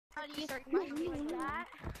How do you start like that?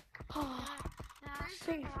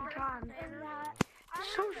 Same time.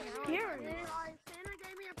 So scary. Santa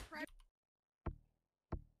gave me a present.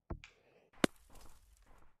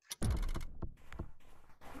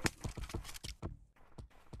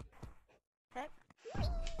 Heck.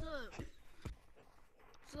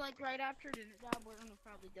 So like right after the job, we're gonna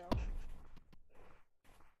probably go.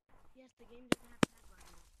 Yes, the game doesn't have tag right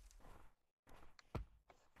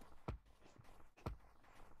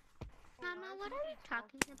now. Mama, what are you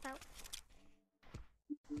talking about?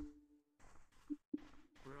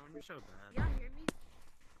 Ron, you're so bad. Y'all hear me?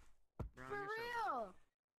 Ron, For you're so real. bad.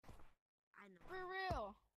 I know. For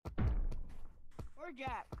real. Where's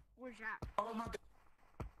Jack? Where's Jack? Oh my god.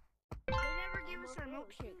 They never give us our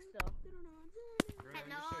milkshakes though. Ron, Hello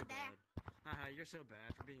you're so there. bad. Haha, you're so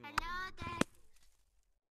bad for being a Hello lava there. monkey.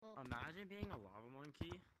 Imagine being a lava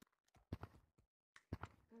monkey.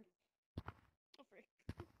 Oh, frick.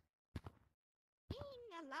 Being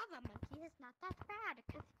a lava monkey is not that bad,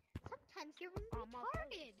 because sometimes you're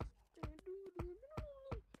retarded.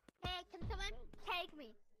 Hey, can someone tag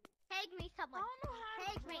me? Tag me, I someone. don't know how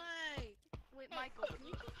Tag to me. play. Wait, Hey. Michael, can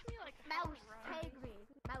you teach me like how Mouse, to run? tag me.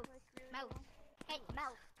 Mouse, mouse. Hey,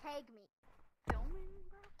 mouse, tag me. Filming,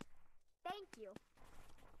 bro? Thank you.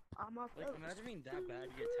 I'm a Like, imagine being that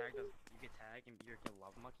bad. You get tagged, and you're a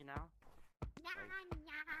lava monkey now. Nya,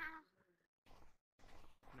 nya.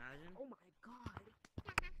 Imagine. Oh my god.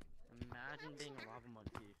 Imagine being a lava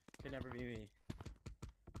monkey. Could never be me.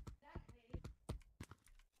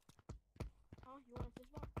 Oh, you want a fish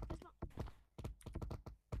ball? Fish ball.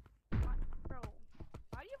 What? Bro,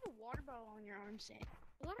 why do you have a water bottle on your arm, Sam?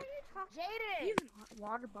 What are you talking Jaden! You have a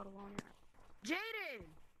water bottle on your arm. Jaden!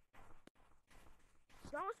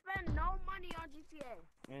 Don't spend no money on GTA.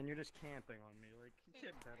 Man, you're just camping on me. Like,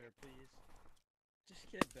 get better, please. Just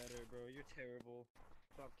get better, bro. You're terrible.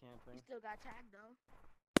 Stop You camping. still got tagged though.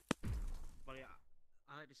 Buddy,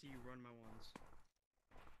 I like to see you run my ones.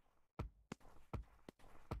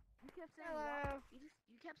 You kept saying Hello.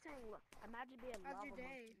 you kept saying imagine being How's lava your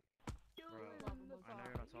day? Bro, I know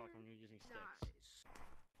you're not talking. You're using sticks.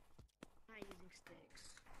 Not using sticks.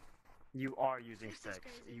 You are using This is sticks.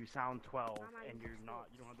 crazy. You sound 12, I'm not and using you're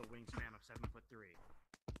not. You don't have the wingspan of 7'3".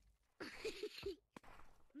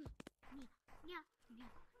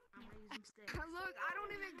 I'm not using sticks. Look, I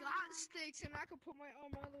don't even got sticks, and I can put my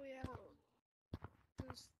arm all the way out.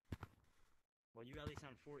 Well, you at least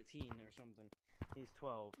sound 14 or something. He's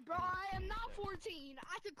 12. Bro, and I am he's not six. 14.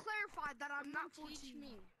 I could clarify that I'm not 14. Teach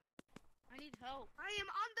me. I need help. I am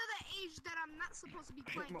under the age that I'm not supposed to be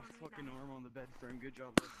Hit playing my on right fucking now. arm on the bed frame. Good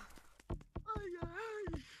job.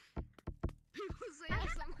 People say I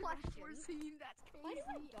yes, have a I'm question. 14. That's Why do crazy.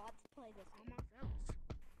 I got to play this Oh game? my fellas.